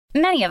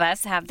Many of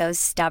us have those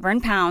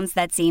stubborn pounds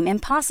that seem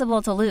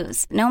impossible to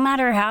lose, no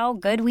matter how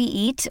good we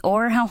eat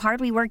or how hard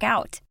we work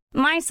out.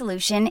 My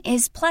solution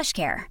is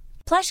PlushCare.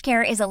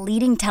 PlushCare is a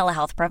leading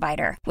telehealth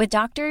provider with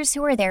doctors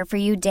who are there for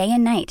you day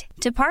and night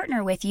to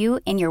partner with you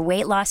in your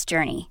weight loss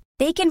journey.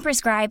 They can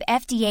prescribe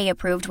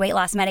FDA-approved weight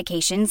loss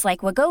medications like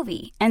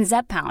Wegovy and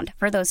Zepbound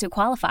for those who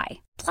qualify.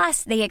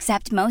 Plus, they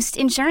accept most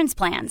insurance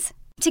plans.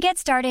 To get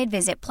started,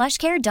 visit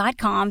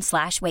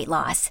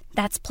plushcare.com/weightloss.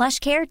 That's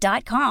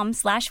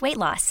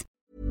plushcare.com/weightloss.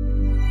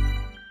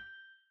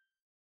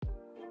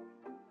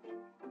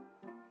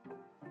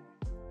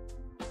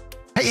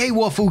 Hey,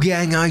 Waffle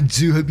Gang, I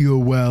do hope you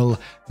are well.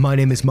 My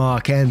name is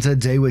Mark, and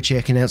today we're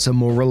checking out some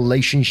more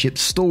relationship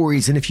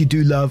stories. And if you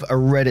do love a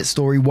Reddit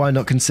story, why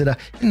not consider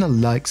hitting the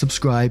like,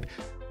 subscribe,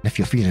 and if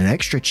you're feeling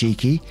extra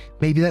cheeky,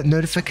 maybe that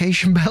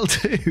notification bell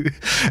too.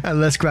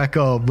 And let's crack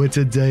on with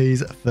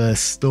today's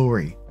first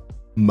story.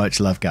 Much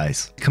love,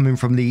 guys. Coming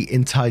from the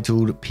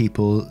Entitled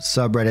People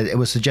subreddit, it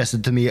was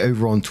suggested to me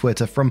over on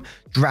Twitter from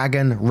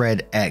Dragon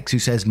Red X, who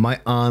says, my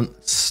aunt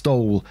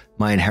stole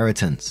my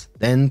inheritance.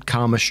 Then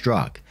karma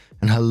struck,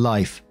 and her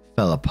life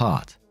fell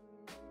apart.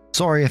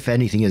 Sorry if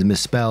anything is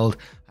misspelled,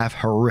 I have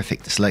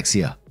horrific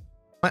dyslexia.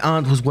 My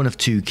aunt was one of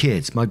two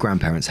kids my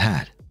grandparents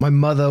had. My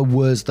mother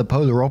was the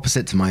polar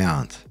opposite to my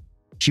aunt.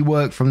 She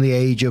worked from the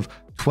age of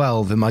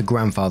 12 in my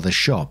grandfather's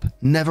shop,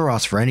 never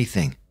asked for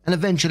anything, and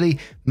eventually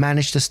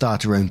managed to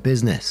start her own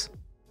business.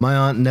 My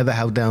aunt never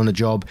held down a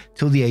job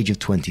till the age of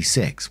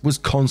 26, was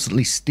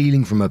constantly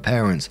stealing from her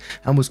parents,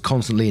 and was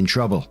constantly in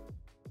trouble.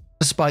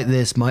 Despite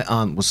this, my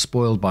aunt was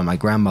spoiled by my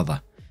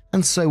grandmother,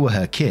 and so were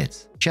her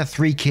kids. She had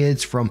 3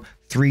 kids from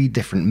 3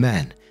 different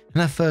men,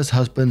 and her first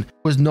husband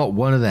was not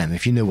one of them,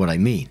 if you know what I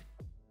mean.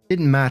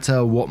 Didn't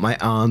matter what my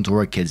aunt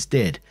or her kids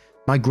did,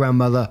 my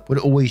grandmother would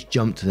always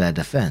jump to their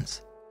defense.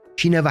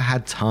 She never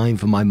had time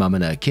for my mum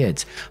and her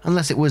kids,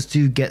 unless it was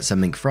to get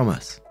something from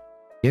us.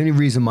 The only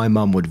reason my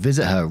mum would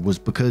visit her was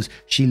because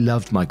she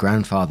loved my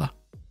grandfather.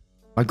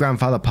 My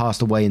grandfather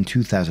passed away in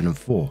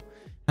 2004,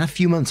 and a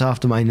few months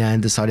after my nan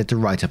decided to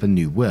write up a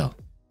new will.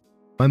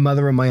 My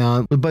mother and my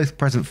aunt were both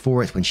present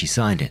for it when she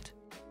signed it,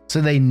 so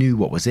they knew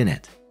what was in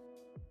it.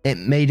 It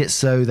made it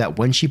so that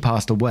when she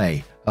passed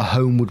away, a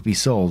home would be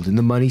sold and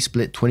the money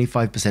split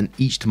 25%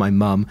 each to my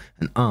mum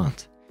and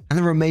aunt, and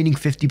the remaining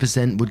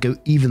 50% would go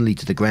evenly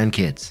to the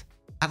grandkids.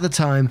 At the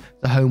time,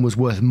 the home was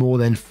worth more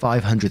than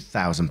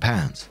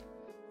 £500,000,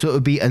 so it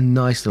would be a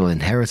nice little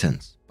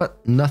inheritance,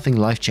 but nothing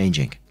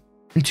life-changing.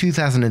 In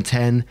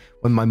 2010,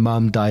 when my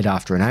mum died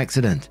after an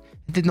accident,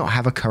 it did not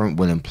have a current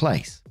will in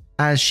place,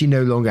 as she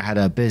no longer had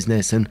her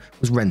business and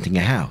was renting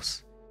a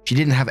house. She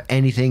didn't have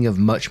anything of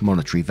much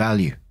monetary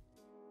value.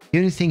 The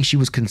only thing she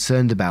was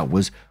concerned about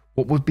was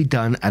what would be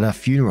done at her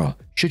funeral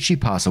should she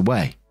pass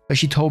away, but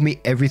she told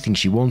me everything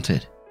she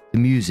wanted. The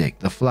music,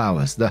 the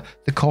flowers, the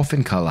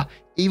coffin color,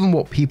 even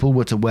what people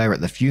were to wear at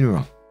the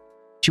funeral.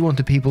 She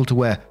wanted people to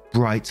wear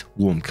bright,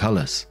 warm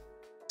colors.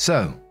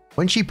 So,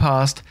 when she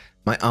passed,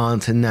 my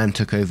aunt and nan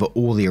took over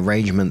all the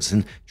arrangements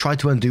and tried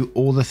to undo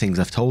all the things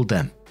I've told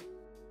them.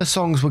 The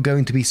songs were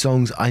going to be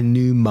songs I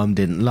knew mum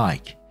didn't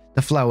like.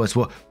 The flowers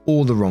were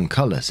all the wrong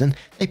colors, and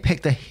they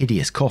picked a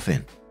hideous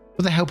coffin.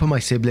 With the help of my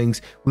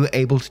siblings, we were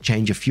able to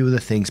change a few of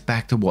the things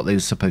back to what they were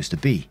supposed to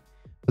be,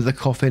 but the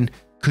coffin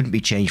couldn't be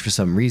changed for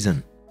some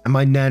reason, and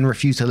my nan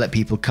refused to let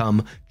people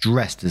come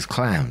dressed as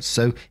clowns,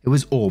 so it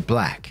was all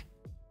black.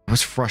 It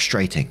was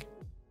frustrating.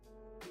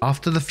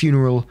 After the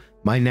funeral,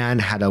 my nan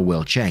had her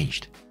will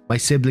changed. My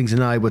siblings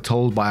and I were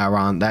told by our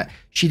aunt that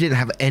she didn't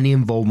have any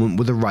involvement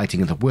with the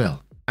writing of the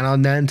will, and our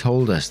nan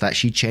told us that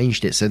she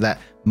changed it so that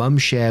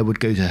mum's share would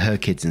go to her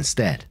kids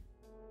instead.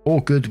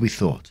 All good, we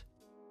thought.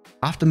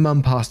 After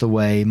mum passed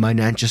away, my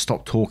nan just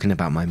stopped talking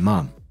about my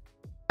mum.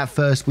 At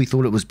first, we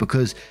thought it was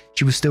because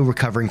she was still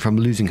recovering from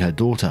losing her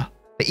daughter,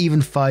 but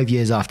even 5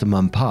 years after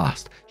mum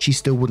passed, she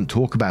still wouldn't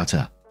talk about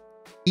her.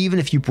 Even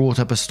if you brought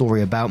up a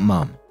story about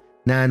mum,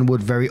 nan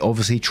would very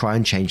obviously try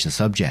and change the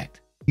subject,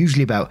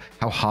 usually about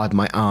how hard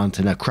my aunt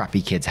and her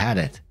crappy kids had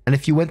it, and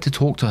if you went to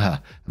talk to her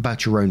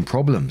about your own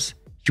problems,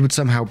 she would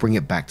somehow bring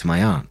it back to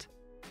my aunt.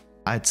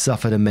 I had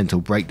suffered a mental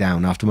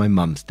breakdown after my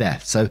mum's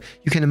death, so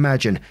you can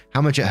imagine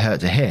how much it hurt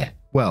to hear.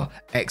 Well,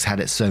 X had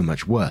it so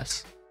much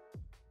worse.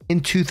 In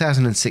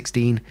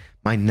 2016,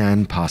 my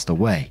nan passed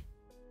away.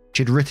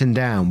 She'd written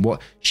down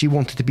what she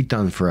wanted to be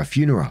done for her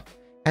funeral,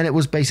 and it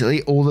was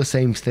basically all the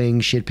same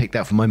things she had picked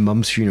out for my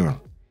mum's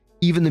funeral,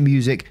 even the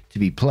music to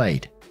be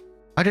played.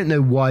 I don't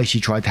know why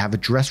she tried to have a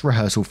dress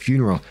rehearsal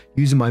funeral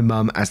using my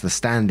mum as the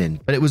stand-in,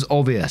 but it was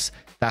obvious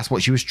that's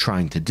what she was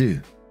trying to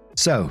do.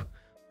 So,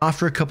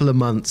 after a couple of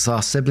months,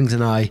 our siblings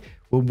and I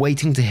were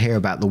waiting to hear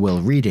about the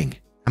will reading,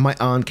 and my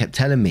aunt kept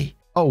telling me,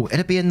 "Oh,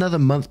 it'll be another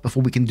month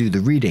before we can do the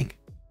reading."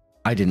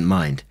 I didn't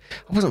mind.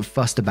 I wasn't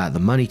fussed about the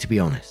money, to be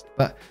honest,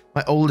 but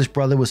my oldest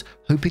brother was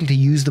hoping to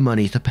use the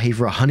money to pay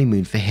for a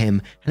honeymoon for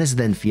him and his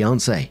then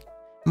fiancée.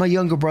 My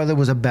younger brother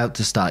was about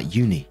to start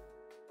uni,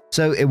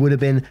 so it would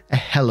have been a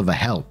hell of a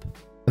help.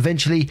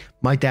 Eventually,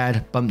 my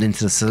dad bumped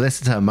into the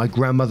solicitor my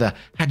grandmother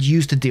had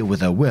used to deal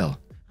with her will,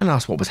 and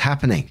asked what was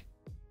happening.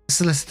 The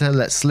solicitor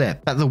let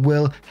slip that the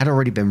will had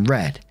already been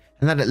read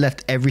and that it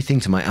left everything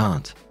to my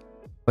aunt.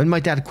 When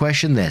my dad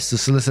questioned this, the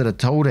solicitor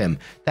told him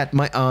that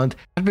my aunt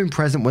had been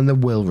present when the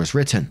will was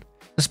written,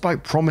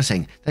 despite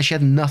promising that she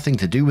had nothing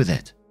to do with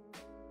it.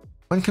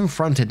 When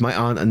confronted, my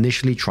aunt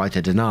initially tried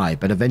to deny,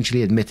 but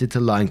eventually admitted to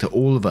lying to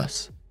all of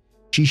us.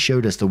 She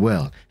showed us the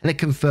will, and it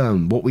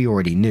confirmed what we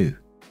already knew.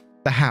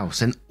 The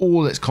house and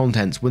all its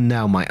contents were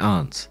now my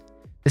aunt's.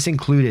 This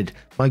included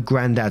my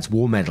granddad's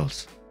war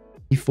medals.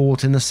 He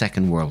fought in the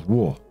Second World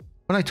War.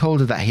 When I told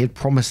her that he had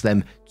promised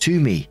them to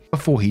me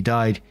before he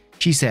died,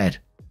 she said,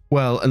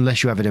 "Well,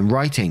 unless you have it in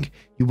writing,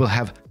 you will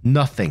have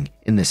nothing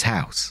in this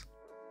house."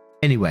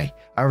 Anyway,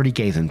 I already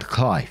gave them to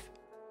Clive.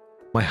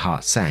 My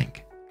heart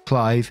sank.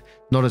 Clive,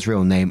 not his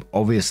real name,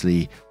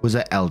 obviously, was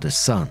her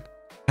eldest son,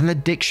 and the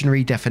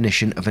dictionary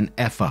definition of an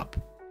F-up.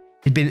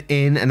 He'd been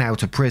in and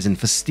out of prison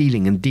for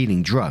stealing and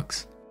dealing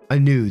drugs. I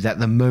knew that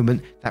the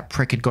moment that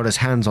prick had got his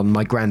hands on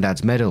my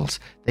granddad's medals,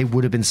 they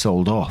would have been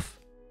sold off.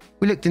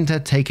 We looked into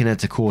taking her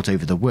to court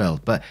over the will,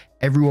 but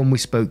everyone we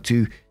spoke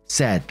to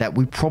said that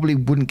we probably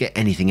wouldn't get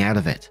anything out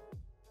of it.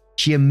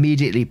 She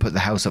immediately put the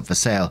house up for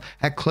sale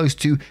at close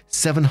to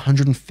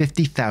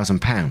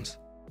 £750,000.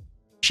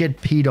 She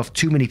had peed off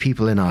too many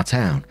people in our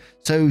town,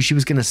 so she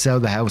was going to sell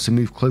the house and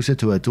move closer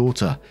to her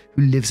daughter,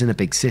 who lives in a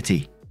big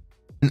city.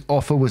 An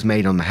offer was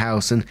made on the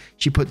house, and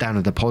she put down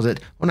a deposit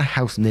on a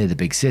house near the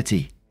big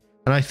city,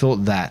 and I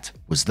thought that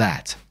was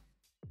that.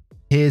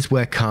 Here's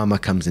where karma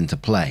comes into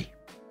play.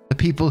 The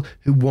people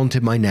who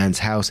wanted my nan's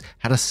house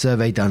had a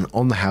survey done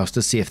on the house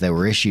to see if there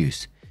were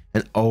issues,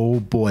 and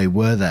oh boy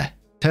were there.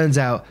 Turns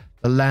out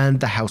the land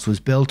the house was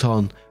built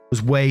on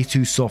was way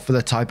too soft for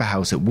the type of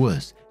house it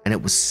was, and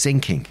it was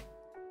sinking.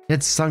 It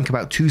had sunk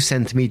about 2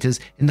 centimeters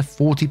in the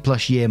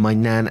 40-plus year my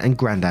nan and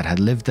granddad had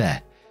lived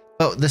there,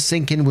 but the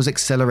sinking was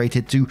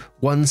accelerated to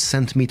 1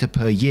 centimeter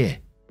per year.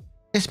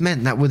 This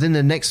meant that within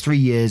the next 3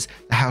 years,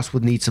 the house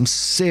would need some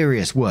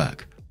serious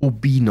work or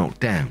be knocked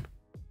down.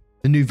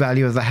 The new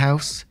value of the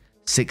house?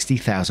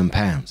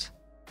 £60,000.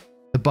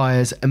 The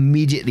buyers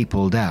immediately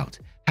pulled out,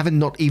 having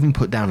not even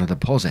put down a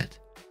deposit.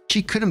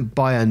 She couldn't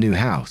buy a new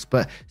house,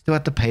 but still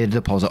had to pay a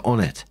deposit on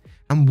it.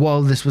 And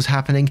while this was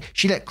happening,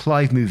 she let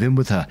Clive move in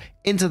with her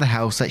into the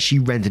house that she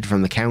rented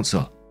from the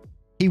council.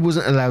 He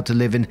wasn't allowed to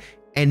live in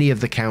any of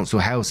the council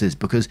houses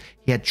because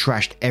he had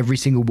trashed every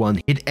single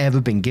one he'd ever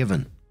been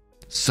given.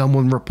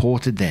 Someone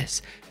reported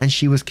this, and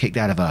she was kicked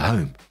out of her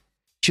home.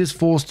 She was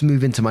forced to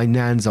move into my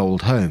nan's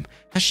old home,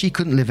 as she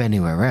couldn't live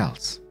anywhere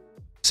else.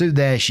 So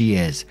there she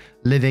is,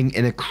 living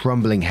in a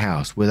crumbling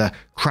house with a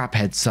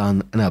craphead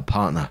son and her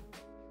partner.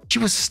 She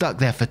was stuck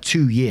there for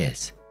 2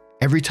 years.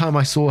 Every time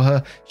I saw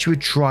her, she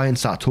would try and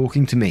start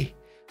talking to me,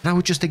 and I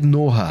would just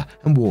ignore her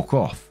and walk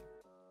off.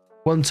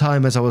 One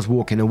time as I was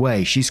walking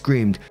away, she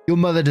screamed, "Your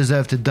mother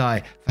deserved to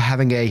die for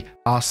having a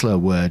arsler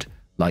word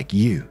like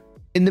you,"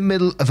 in the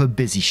middle of a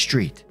busy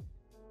street.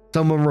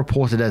 Someone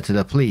reported her to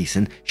the police,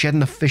 and she had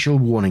an official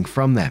warning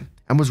from them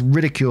and was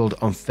ridiculed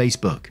on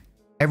Facebook.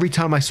 Every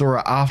time I saw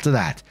her after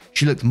that,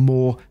 she looked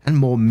more and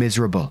more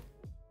miserable.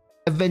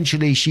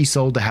 Eventually, she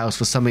sold the house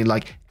for something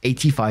like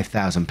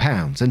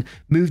 £85,000 and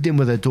moved in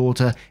with her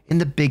daughter in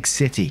the big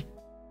city.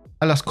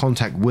 I lost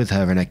contact with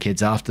her and her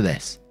kids after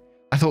this.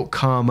 I thought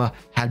karma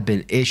had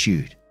been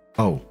issued.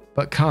 Oh,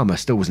 but karma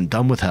still wasn't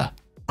done with her.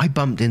 I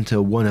bumped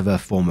into one of her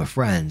former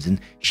friends, and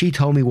she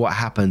told me what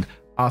happened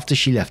after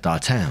she left our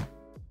town.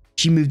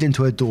 She moved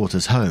into her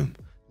daughter's home,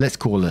 let's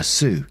call her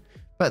Sue,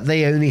 but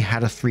they only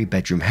had a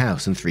 3-bedroom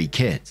house and 3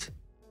 kids.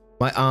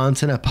 My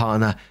aunt and her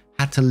partner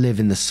had to live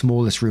in the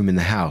smallest room in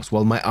the house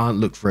while my aunt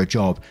looked for a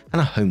job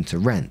and a home to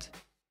rent.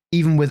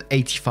 Even with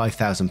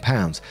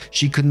 £85,000,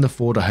 she couldn't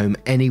afford a home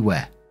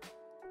anywhere.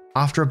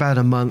 After about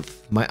a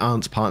month, my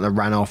aunt's partner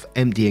ran off,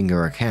 emptying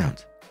her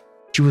account.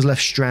 She was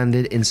left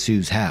stranded in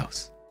Sue's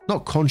house,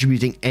 not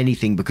contributing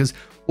anything because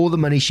all the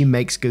money she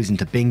makes goes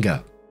into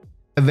bingo.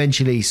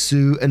 Eventually,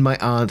 Sue and my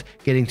aunt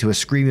get into a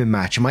screaming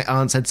match, and my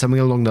aunt said something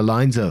along the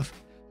lines of,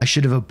 "I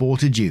should have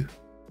aborted you."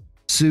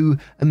 Sue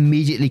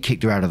immediately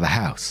kicked her out of the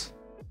house.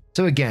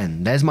 So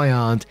again, there's my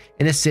aunt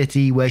in a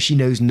city where she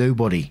knows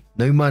nobody,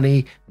 no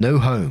money, no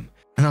home,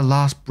 and the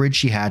last bridge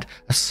she had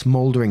a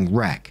smouldering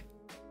wreck.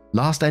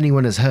 Last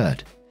anyone has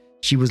heard,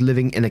 she was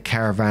living in a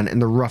caravan in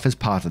the roughest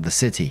part of the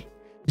city,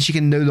 and she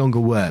can no longer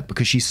work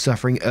because she's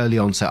suffering early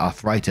onset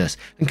arthritis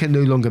and can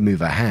no longer move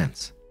her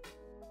hands.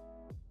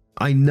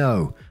 I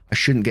know I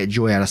shouldn't get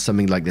joy out of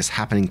something like this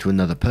happening to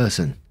another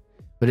person,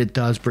 but it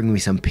does bring me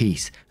some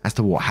peace as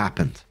to what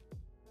happened.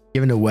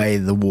 Giving away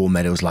the war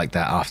medals like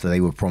that after they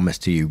were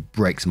promised to you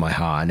breaks my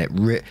heart, and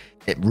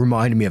it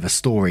reminded me of a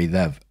story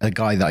that a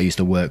guy that I used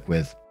to work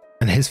with,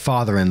 and his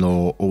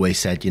father-in-law always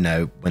said,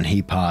 when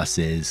he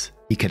passes,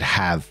 he could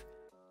have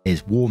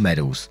his war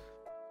medals,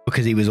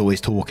 because he was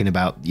always talking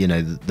about,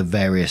 the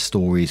various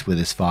stories with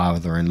his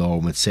father-in-law,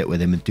 and would sit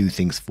with him and do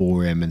things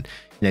for him, and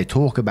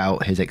talk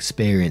about his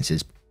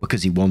experiences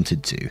because he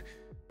wanted to.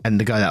 And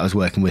the guy that I was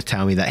working with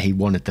told me that he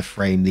wanted to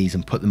frame these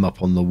and put them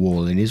up on the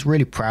wall, and he's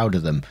really proud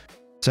of them.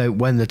 So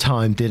when the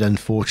time did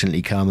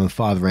unfortunately come and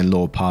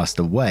father-in-law passed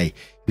away, he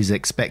was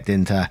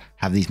expecting to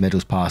have these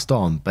medals passed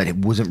on, but it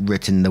wasn't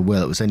written in the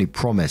will, it was only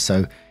promised.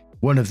 So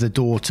one of the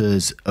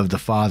daughters of the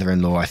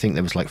father-in-law, I think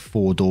there was like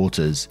 4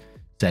 daughters,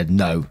 said,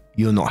 no,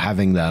 you're not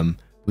having them.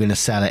 We're going to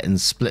sell it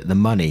and split the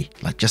money.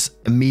 Like, just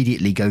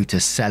immediately go to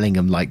selling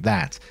them like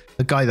that.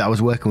 The guy that I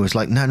was working with was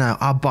like, no,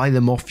 I'll buy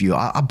them off you.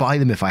 I'll buy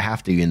them if I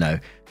have to, you know.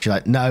 She's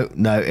like, no,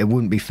 it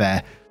wouldn't be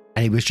fair.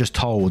 And he was just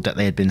told that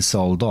they had been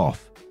sold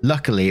off.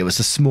 Luckily, it was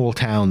a small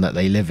town that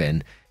they live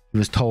in. He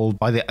was told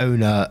by the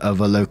owner of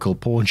a local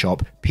pawn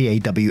shop,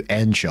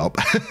 PAWN shop,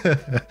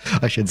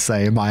 I should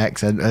say, in my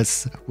accent,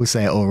 we'll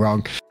say it all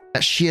wrong,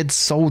 that she had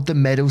sold the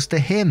medals to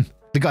him.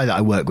 The guy that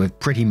I work with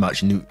pretty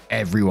much knew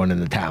everyone in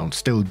the town,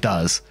 still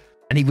does.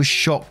 And he was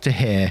shocked to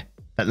hear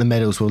that the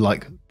medals were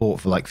like bought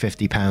for like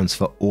 £50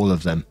 for all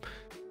of them.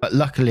 But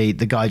luckily,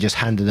 the guy just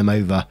handed them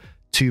over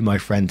to my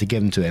friend to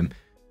give them to him.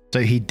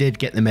 So he did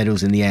get the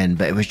medals in the end,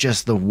 but it was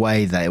just the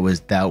way that it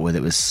was dealt with.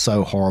 It was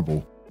so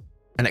horrible.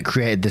 And it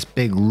created this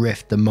big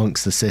rift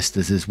amongst the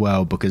sisters as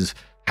well, because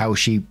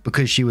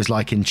she was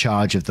like in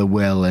charge of the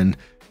will and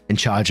in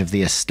charge of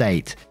the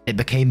estate, it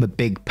became a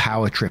big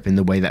power trip in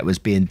the way that was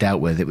being dealt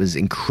with. It was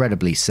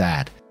incredibly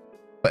sad.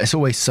 But it's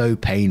always so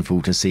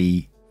painful to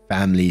see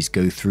families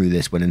go through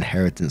this when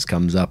inheritance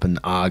comes up and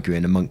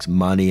arguing amongst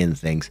money and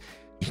things.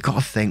 You got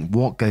to think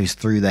what goes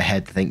through their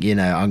head to think, you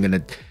know, I'm going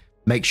to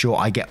make sure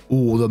I get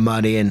all the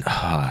money, and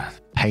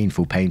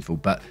painful.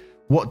 But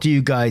what do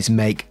you guys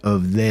make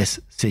of this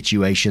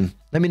situation?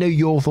 Let me know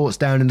your thoughts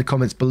down in the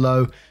comments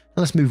below. And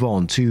let's move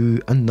on to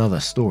another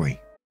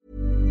story.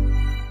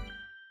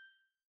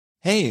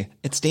 Hey,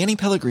 it's Danny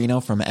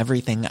Pellegrino from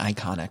Everything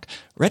Iconic.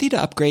 Ready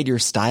to upgrade your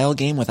style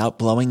game without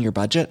blowing your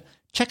budget?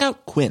 Check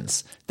out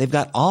Quince. They've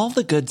got all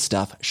the good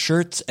stuff,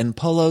 shirts and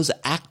polos,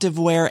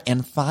 activewear,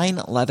 and fine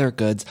leather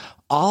goods,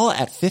 all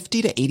at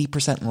 50 to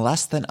 80%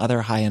 less than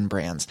other high-end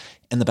brands.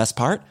 And the best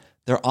part?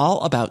 They're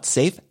all about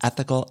safe,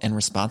 ethical, and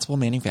responsible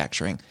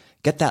manufacturing.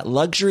 Get that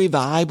luxury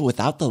vibe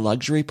without the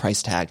luxury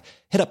price tag.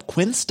 Hit up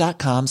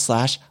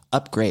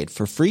quince.com/upgrade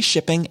for free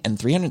shipping and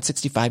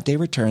 365-day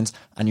returns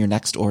on your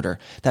next order.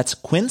 That's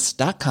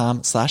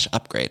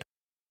quince.com/upgrade.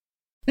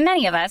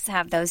 Many of us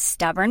have those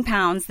stubborn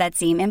pounds that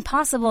seem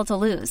impossible to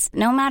lose,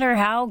 no matter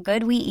how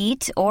good we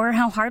eat or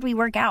how hard we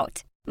work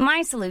out.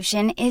 My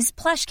solution is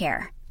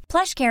PlushCare.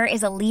 PlushCare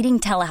is a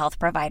leading telehealth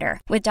provider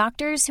with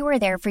doctors who are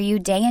there for you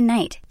day and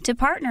night to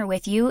partner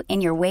with you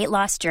in your weight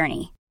loss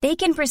journey. They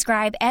can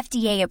prescribe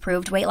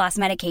FDA-approved weight loss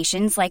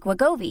medications like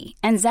Wegovy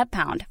and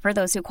Zepbound for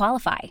those who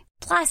qualify.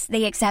 Plus,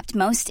 they accept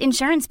most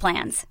insurance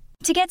plans.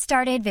 To get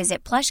started,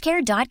 visit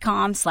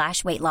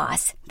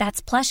plushcare.com/weightloss.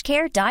 That's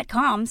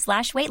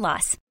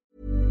plushcare.com/weightloss.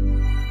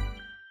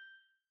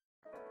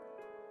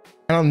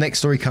 And our next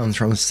story comes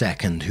from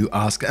Second, who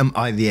asked, am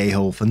I the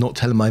a-hole for not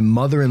telling my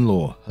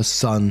mother-in-law her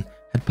son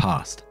had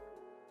passed?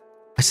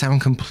 I sound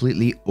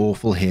completely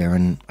awful here,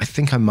 and I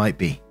think I might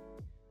be.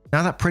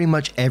 Now that pretty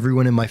much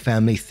everyone in my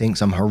family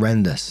thinks I'm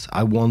horrendous,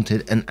 I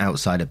wanted an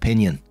outside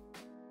opinion.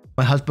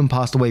 My husband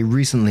passed away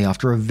recently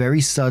after a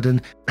very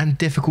sudden and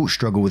difficult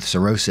struggle with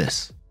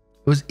cirrhosis.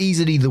 It was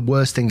easily the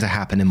worst thing to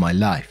happen in my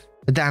life.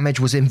 The damage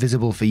was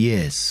invisible for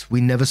years.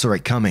 We never saw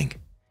it coming.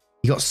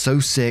 He got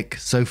so sick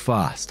so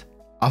fast.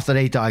 After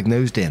they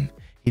diagnosed him,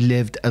 he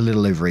lived a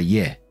little over a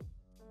year.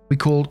 We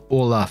called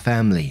all our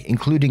family,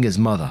 including his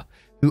mother,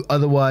 who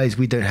otherwise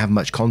we don't have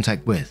much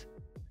contact with.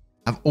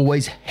 I've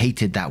always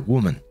hated that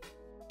woman.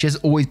 She has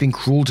always been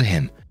cruel to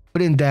him,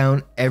 putting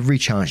down every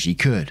chance she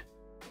could.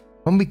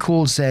 When we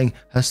called saying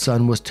her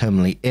son was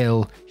terminally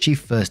ill, she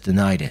first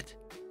denied it,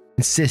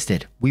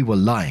 insisted we were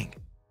lying.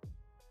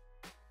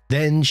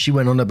 Then she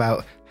went on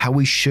about how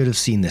we should have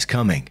seen this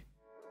coming,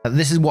 that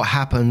this is what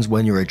happens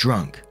when you're a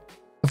drunk.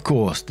 Of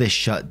course, this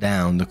shut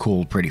down the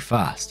call pretty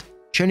fast.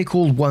 She only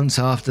called once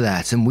after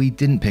that and we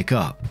didn't pick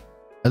up.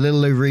 A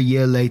little over a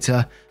year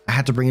later, I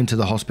had to bring him to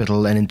the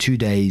hospital and in 2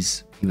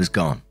 days, he was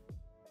gone.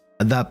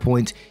 At that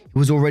point, he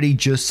was already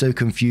just so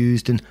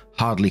confused and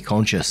hardly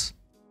conscious.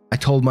 I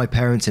told my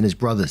parents and his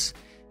brothers,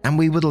 and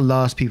we were the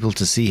last people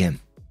to see him.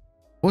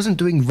 I wasn't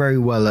doing very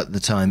well at the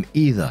time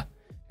either.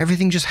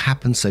 Everything just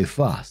happened so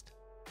fast.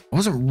 I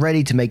wasn't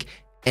ready to make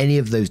any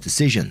of those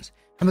decisions,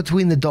 and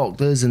between the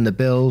doctors and the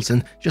bills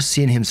and just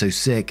seeing him so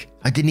sick,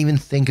 I didn't even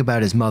think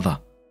about his mother.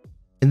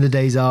 In the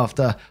days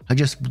after, I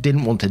just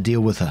didn't want to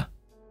deal with her.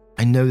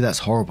 I know that's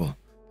horrible,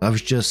 but I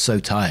was just so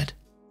tired.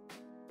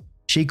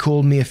 She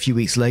called me a few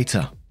weeks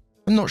later.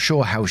 I'm not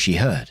sure how she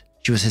heard.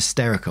 She was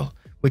hysterical,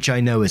 which I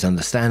know is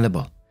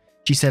understandable.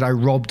 She said I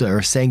robbed her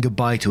of saying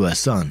goodbye to her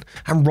son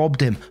and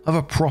robbed him of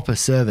a proper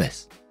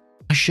service.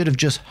 I should have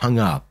just hung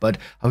up, but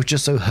I was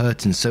just so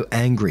hurt and so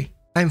angry.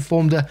 I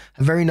informed her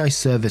a very nice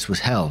service was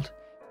held,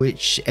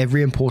 which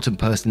every important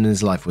person in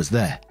his life was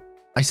there.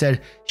 I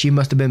said she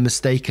must have been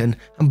mistaken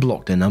and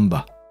blocked her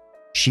number.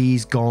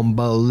 She's gone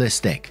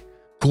ballistic.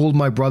 Called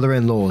my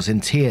brother-in-laws in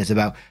tears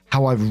about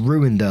how I've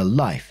ruined her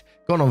life.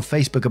 Gone on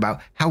Facebook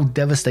about how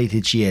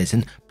devastated she is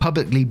and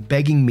publicly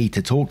begging me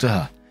to talk to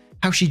her.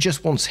 how she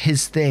just wants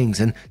his things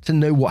and to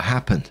know what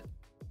happened.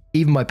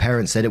 Even my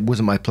parents said it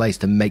wasn't my place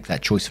to make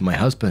that choice for my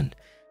husband,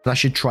 and I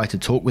should try to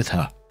talk with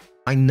her.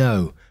 I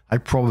know I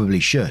probably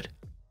should.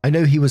 I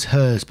know he was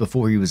hers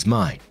before he was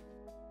mine,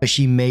 but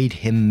she made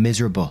him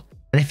miserable,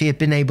 and if he had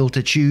been able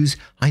to choose,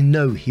 I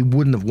know he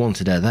wouldn't have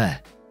wanted her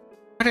there.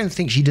 I don't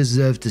think she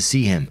deserved to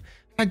see him.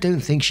 I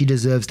don't think she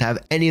deserves to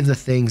have any of the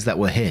things that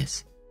were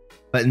his.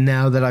 But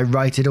now that I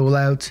write it all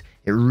out,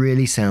 it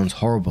really sounds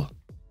horrible.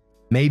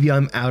 Maybe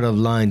I'm out of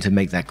line to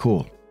make that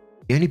call.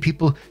 The only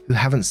people who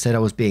haven't said I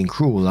was being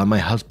cruel are my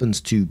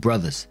husband's two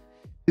brothers,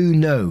 who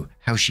know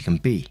how she can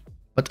be.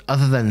 But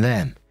other than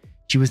them,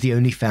 she was the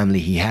only family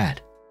he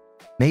had.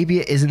 Maybe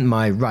it isn't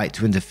my right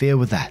to interfere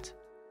with that.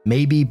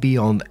 Maybe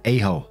beyond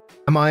a-hole.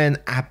 Am I an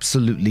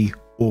absolutely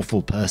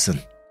awful person?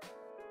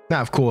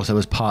 Now, of course, there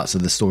was parts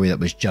of the story that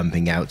was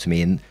jumping out to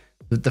me, and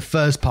the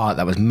first part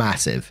that was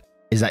massive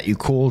is that you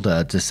called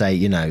her to say,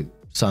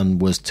 son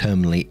was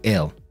terminally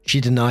ill.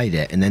 She denied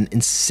it and then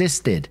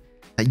insisted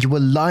that you were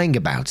lying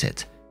about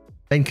it.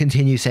 Then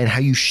continue saying how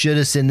you should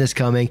have seen this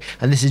coming,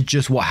 and this is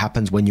just what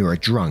happens when you're a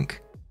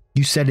drunk.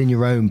 You said in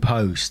your own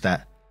post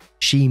that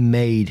she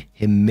made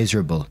him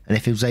miserable, and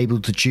if he was able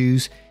to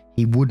choose,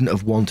 he wouldn't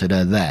have wanted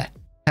her there.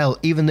 Hell,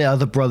 even the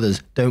other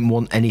brothers don't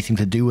want anything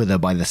to do with her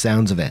by the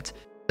sounds of it.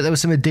 But there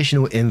was some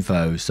additional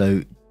info,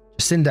 so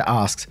Jacinda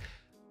asks,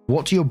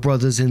 what do your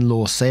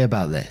brothers-in-law say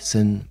about this?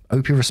 And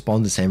Opie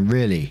responded saying,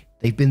 really,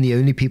 they've been the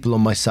only people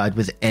on my side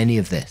with any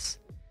of this.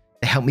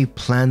 They helped me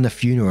plan the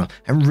funeral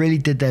and really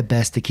did their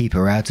best to keep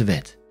her out of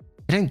it.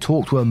 They don't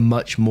talk to her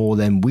much more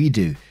than we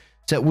do,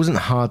 so it wasn't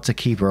hard to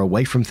keep her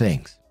away from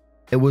things.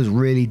 It was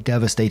really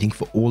devastating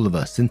for all of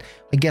us, and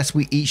I guess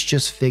we each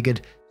just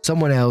figured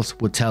someone else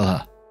would tell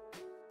her.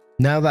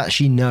 Now that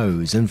she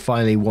knows and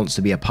finally wants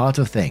to be a part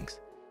of things,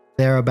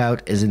 they're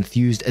about as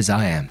enthused as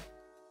I am.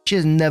 She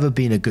has never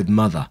been a good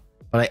mother,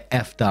 but I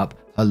effed up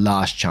her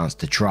last chance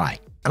to try.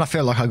 And I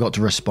feel like I got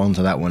to respond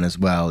to that one as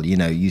well.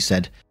 You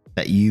said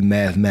that you may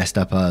have messed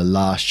up her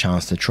last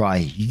chance to try.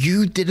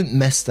 You didn't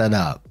mess that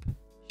up.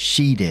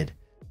 She did.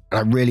 And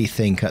I really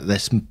think at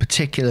this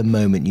particular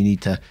moment, you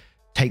need to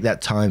take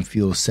that time for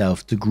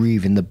yourself to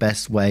grieve in the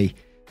best way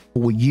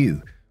for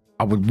you.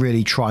 I would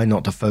really try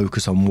not to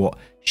focus on what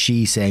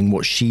she's saying,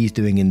 what she's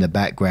doing in the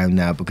background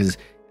now, because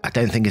I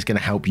don't think it's going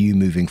to help you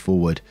moving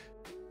forward.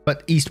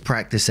 But East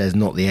Practice says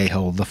not the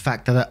a-hole. The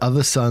fact that her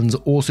other sons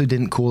also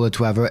didn't call her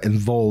to have her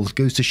involved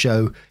goes to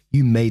show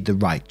you made the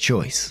right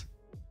choice.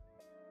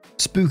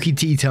 Spooky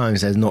Tea Time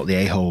says not the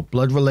a-hole.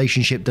 Blood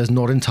relationship does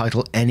not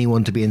entitle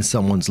anyone to be in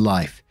someone's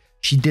life.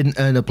 She didn't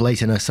earn a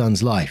place in her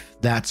son's life.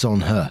 That's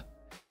on her.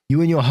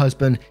 You and your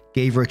husband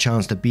gave her a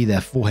chance to be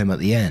there for him at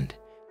the end,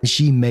 and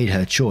she made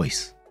her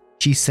choice.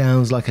 She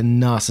sounds like a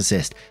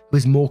narcissist who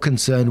is more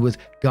concerned with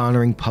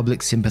garnering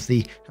public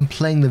sympathy and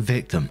playing the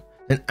victim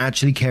than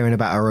actually caring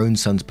about her own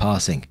son's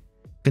passing.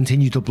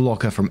 Continue to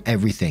block her from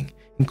everything,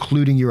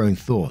 including your own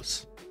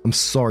thoughts. I'm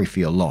sorry for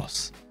your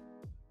loss.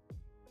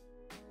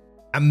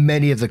 And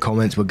many of the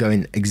comments were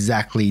going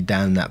exactly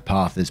down that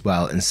path as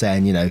well and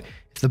saying,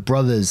 if the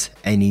brothers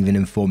ain't even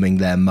informing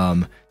their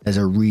mum, there's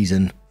a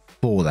reason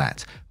for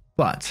that.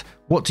 But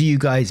what do you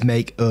guys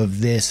make of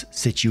this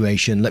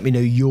situation? Let me know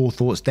your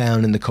thoughts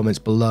down in the comments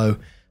below. And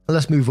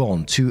let's move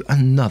on to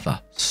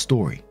another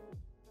story.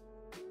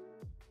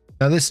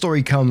 Now this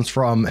story comes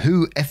from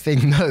Who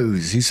Effing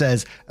Knows, who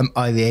says, am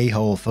I the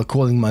a-hole for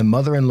calling my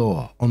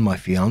mother-in-law on my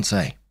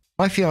fiancé?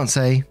 My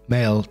fiancé,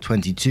 male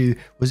 22,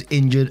 was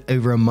injured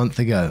over a month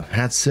ago and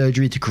had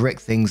surgery to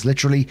correct things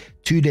literally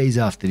 2 days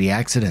after the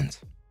accident.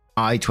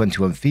 I,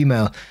 21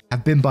 female,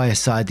 have been by his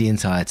side the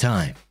entire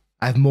time.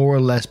 I've more or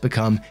less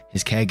become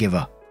his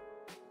caregiver.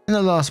 In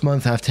the last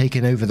month, I've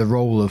taken over the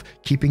role of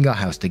keeping our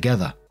house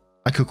together.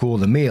 I cook all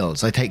the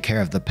meals, I take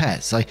care of the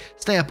pets, I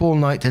stay up all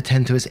night to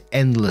tend to his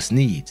endless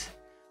needs.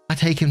 I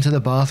take him to the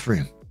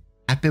bathroom.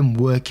 I've been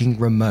working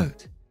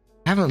remote.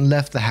 I haven't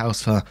left the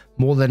house for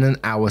more than an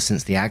hour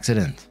since the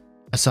accident,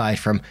 aside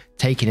from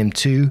taking him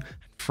to and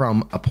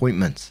from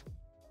appointments.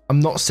 I'm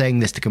not saying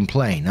this to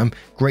complain. I'm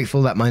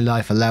grateful that my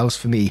life allows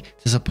for me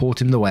to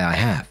support him the way I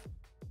have.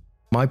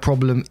 My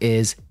problem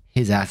is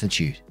his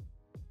attitude.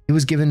 He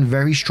was given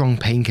very strong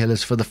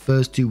painkillers for the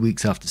first 2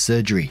 weeks after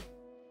surgery.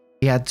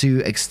 He had to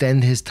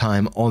extend his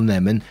time on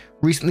them and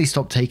recently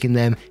stopped taking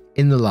them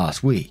in the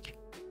last week.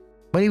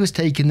 When he was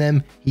taking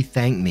them, he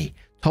thanked me,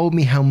 told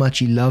me how much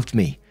he loved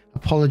me,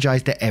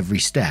 apologized at every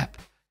step,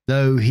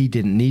 though he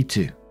didn't need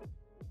to.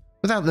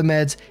 Without the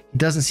meds, he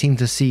doesn't seem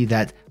to see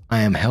that I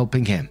am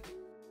helping him.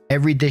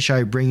 Every dish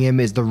I bring him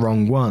is the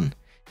wrong one.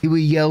 He will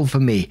yell for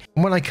me,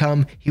 and when I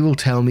come, he will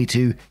tell me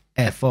to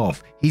F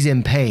off. He's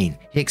in pain.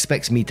 He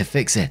expects me to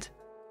fix it.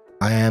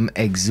 I am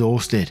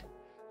exhausted.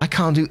 I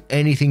can't do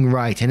anything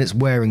right and it's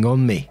wearing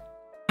on me.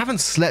 I haven't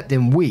slept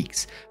in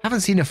weeks. I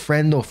haven't seen a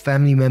friend or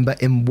family member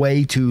in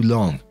way too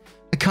long.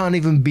 I can't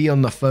even be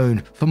on the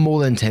phone for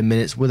more than 10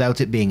 minutes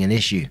without it being an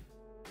issue.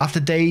 After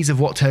days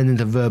of what turned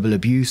into verbal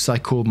abuse, I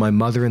called my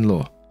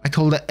mother-in-law. I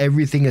told her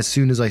everything as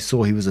soon as I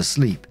saw he was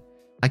asleep.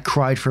 I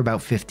cried for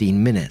about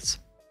 15 minutes.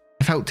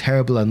 I felt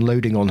terrible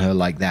unloading on her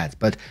like that,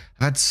 but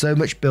I had so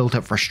much built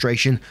up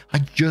frustration, I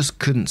just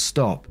couldn't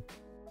stop.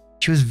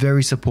 She was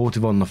very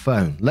supportive on the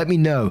phone, let me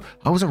know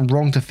I wasn't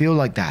wrong to feel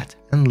like that,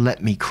 and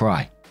let me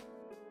cry.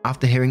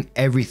 After hearing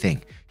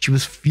everything, she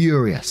was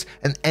furious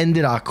and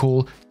ended our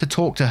call to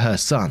talk to her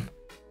son.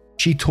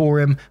 She tore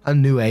him a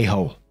new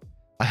a-hole.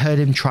 I heard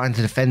him trying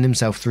to defend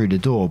himself through the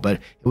door, but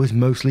it was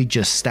mostly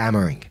just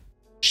stammering.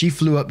 She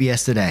flew up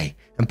yesterday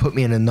and put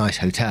me in a nice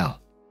hotel.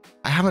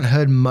 I haven't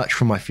heard much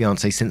from my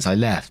fiancé since I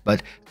left,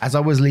 but as I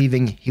was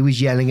leaving, he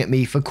was yelling at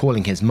me for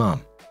calling his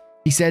mum.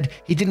 He said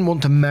he didn't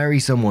want to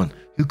marry someone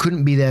who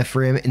couldn't be there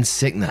for him in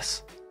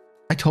sickness.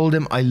 I told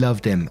him I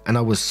loved him and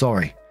I was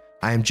sorry.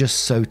 I am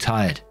just so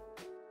tired.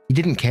 He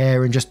didn't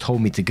care and just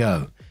told me to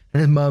go,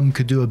 and his mum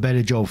could do a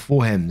better job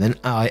for him than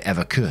I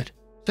ever could.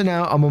 So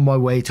now I'm on my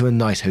way to a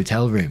nice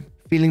hotel room,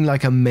 feeling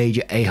like a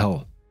major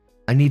a-hole.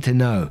 I need to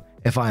know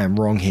if I am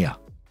wrong here.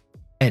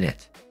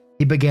 Edit.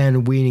 He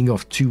began weaning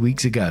off 2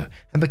 weeks ago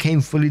and became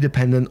fully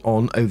dependent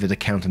on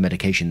over-the-counter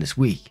medication this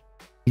week.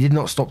 He did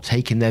not stop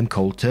taking them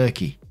cold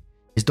turkey.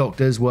 His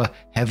doctors were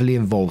heavily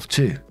involved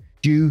too,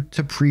 due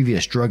to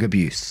previous drug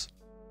abuse.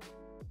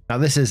 Now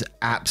this is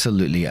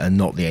absolutely a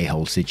not the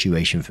a-hole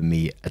situation for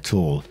me at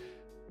all,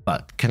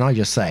 but can I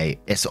just say,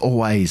 it's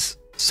always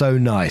so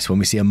nice when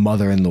we see a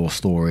mother-in-law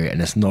story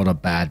and it's not a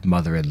bad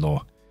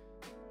mother-in-law.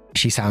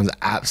 She sounds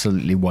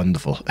absolutely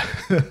wonderful.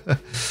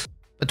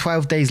 But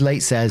 12 Days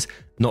Late says,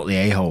 not the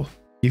a-hole.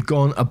 You've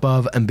gone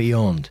above and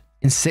beyond.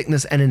 In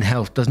sickness and in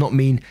health does not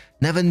mean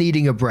never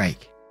needing a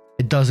break.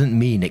 It doesn't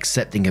mean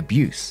accepting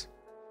abuse.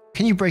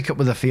 Can you break up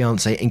with a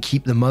fiance and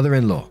keep the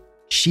mother-in-law?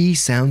 She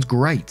sounds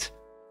great.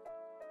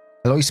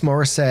 Eloise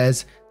Morris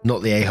says,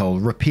 not the a-hole.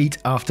 Repeat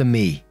after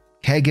me.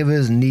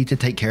 Caregivers need to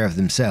take care of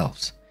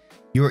themselves.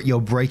 You're at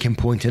your breaking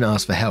point and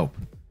ask for help.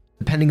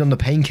 Depending on the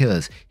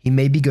painkillers, he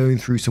may be going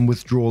through some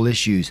withdrawal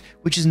issues,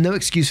 which is no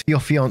excuse for your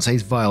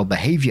fiance's vile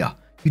behavior.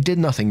 You did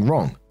nothing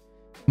wrong.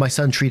 My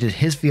son treated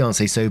his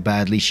fiancée so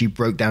badly she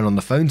broke down on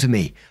the phone to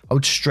me. I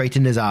would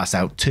straighten his ass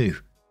out too.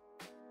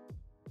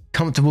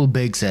 Comfortable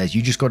Big says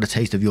you just got a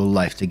taste of your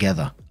life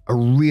together. A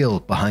real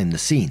behind the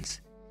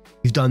scenes.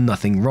 You've done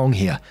nothing wrong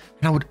here,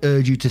 and I would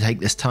urge you to take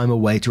this time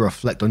away to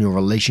reflect on your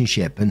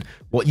relationship and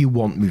what you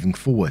want moving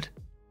forward.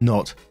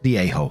 Not the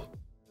a-hole.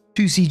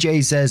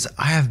 2CJ says,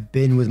 I have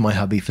been with my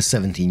hubby for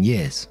 17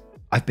 years.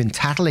 I've been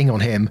tattling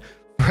on him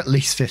for at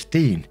least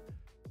 15.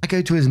 I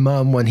go to his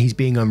mum when he's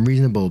being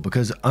unreasonable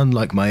because,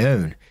 unlike my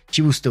own,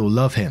 she will still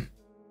love him.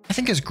 I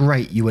think it's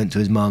great you went to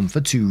his mum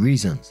for 2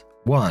 reasons.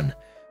 1,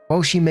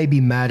 while she may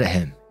be mad at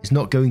him, it's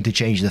not going to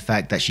change the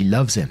fact that she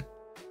loves him.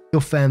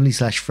 Your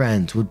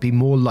family/friends would be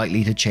more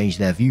likely to change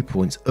their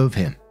viewpoints of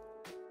him.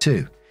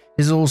 2,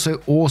 it is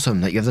also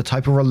awesome that you have the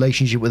type of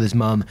relationship with his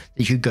mum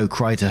that you could go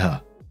cry to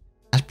her.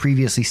 As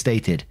previously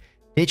stated,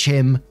 ditch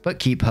him but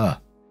keep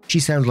her. She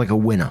sounds like a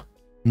winner,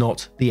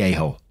 not the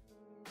a-hole.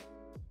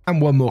 And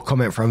one more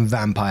comment from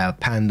Vampire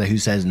Panda who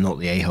says, not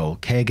the a-hole.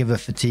 Caregiver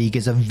fatigue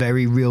is a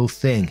very real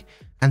thing,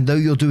 and though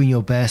you're doing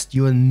your best,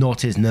 you are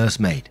not his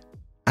nursemaid.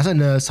 As a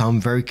nurse,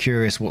 I'm very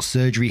curious what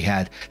surgery he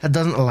had that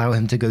doesn't allow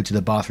him to go to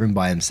the bathroom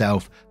by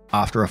himself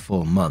after a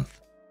full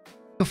month.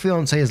 Your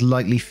fiancé is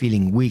likely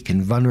feeling weak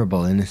and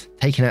vulnerable and is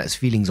taking out his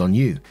feelings on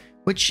you,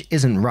 which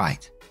isn't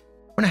right.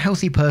 When a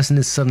healthy person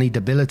is suddenly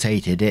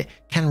debilitated, it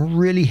can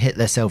really hit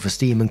their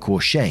self-esteem and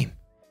cause shame.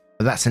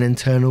 But that's an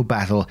internal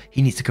battle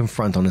he needs to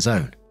confront on his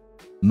own.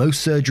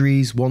 Most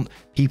surgeries want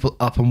people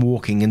up and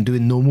walking and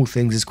doing normal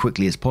things as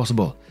quickly as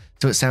possible,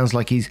 so it sounds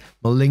like he's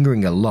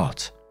malingering a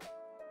lot.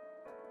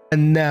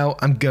 And now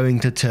I'm going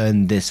to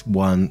turn this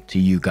one to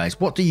you guys.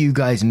 What do you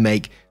guys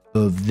make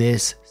of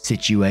this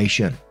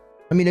situation?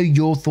 Let me know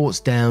your thoughts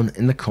down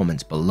in the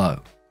comments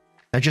below.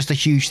 Now, just a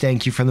huge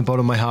thank you from the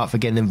bottom of my heart for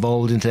getting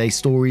involved in today's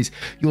stories.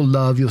 Your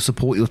love, your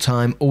support, your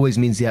time always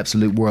means the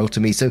absolute world to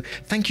me. So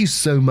thank you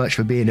so much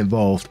for being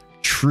involved,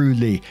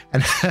 truly.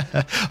 And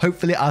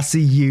hopefully I'll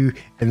see you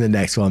in the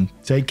next one.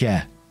 Take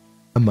care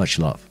and much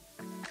love.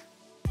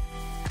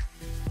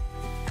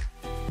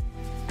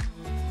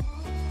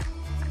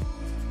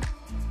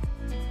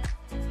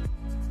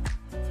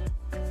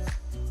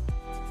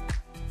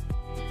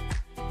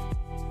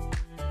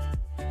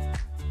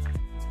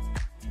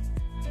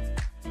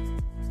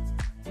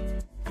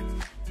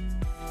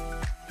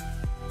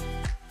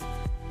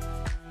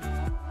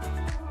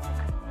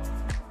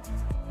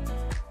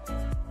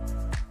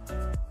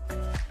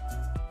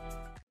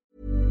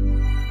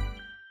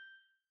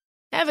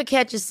 Ever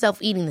catch yourself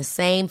eating the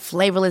same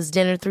flavorless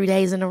dinner 3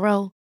 days in a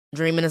row?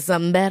 Dreaming of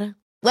something better?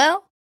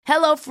 Well,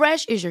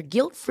 HelloFresh is your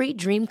guilt-free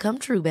dream come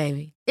true,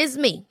 baby. It's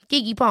me,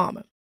 Keke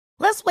Palmer.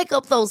 Let's wake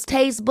up those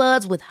taste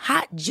buds with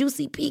hot,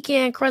 juicy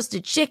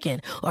pecan-crusted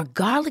chicken or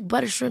garlic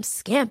butter shrimp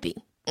scampi.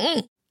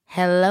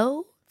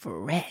 Hello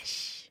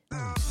Fresh.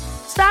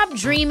 Stop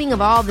dreaming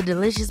of all the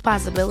delicious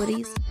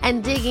possibilities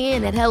and dig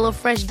in at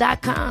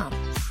HelloFresh.com.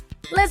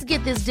 Let's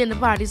get this dinner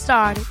party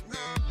started.